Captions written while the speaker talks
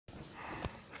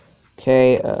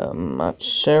Okay, not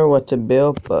sure what to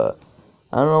build, but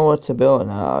I don't know what to build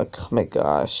now. Oh my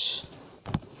gosh.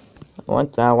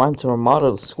 I want to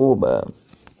remodel the school, but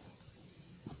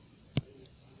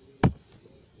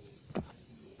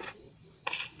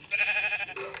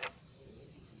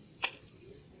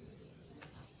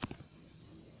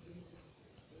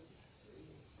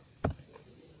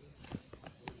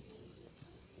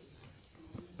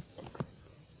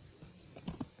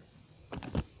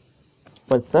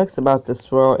what sucks about this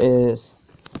world is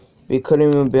we couldn't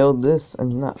even build this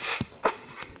enough.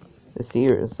 This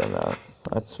year is enough.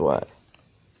 That's what.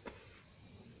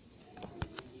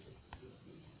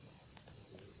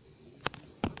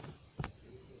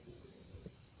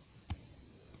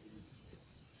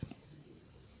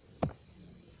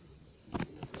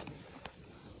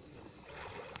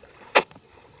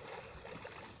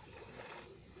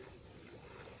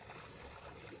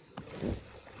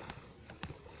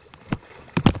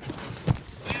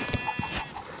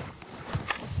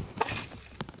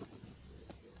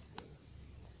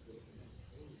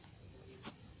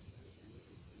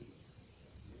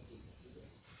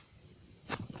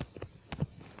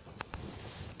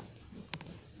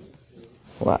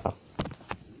 Wow.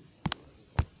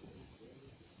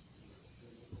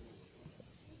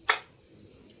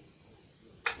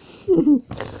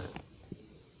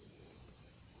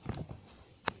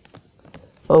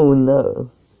 Oh no.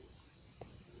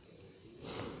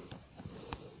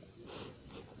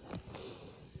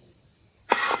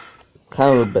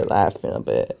 Kind of a bit laughing a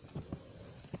bit.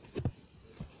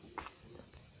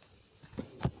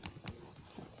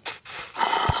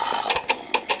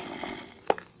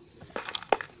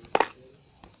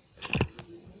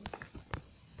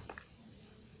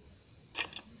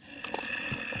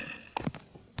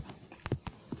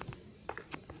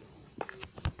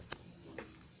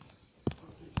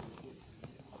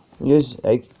 Usually,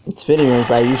 like, it's fitting rooms,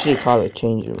 but I usually call it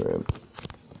changing rooms.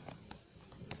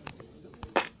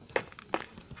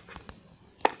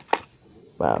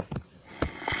 Wow.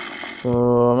 So,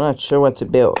 I'm not sure what to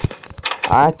build.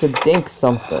 I have to think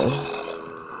something.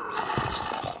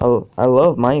 Oh, I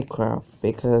love Minecraft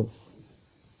because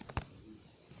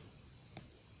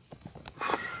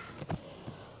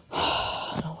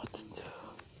I don't know what to do.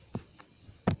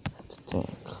 I have to think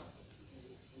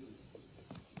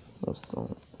of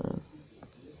something.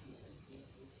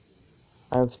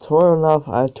 I've toured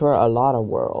a lot of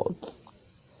worlds.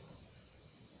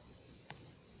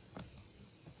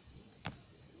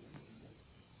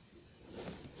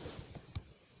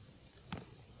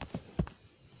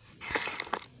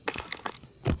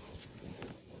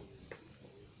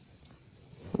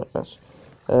 Oh my gosh.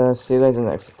 See you guys in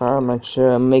the next part.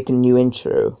 I'm make a new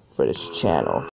intro for this channel.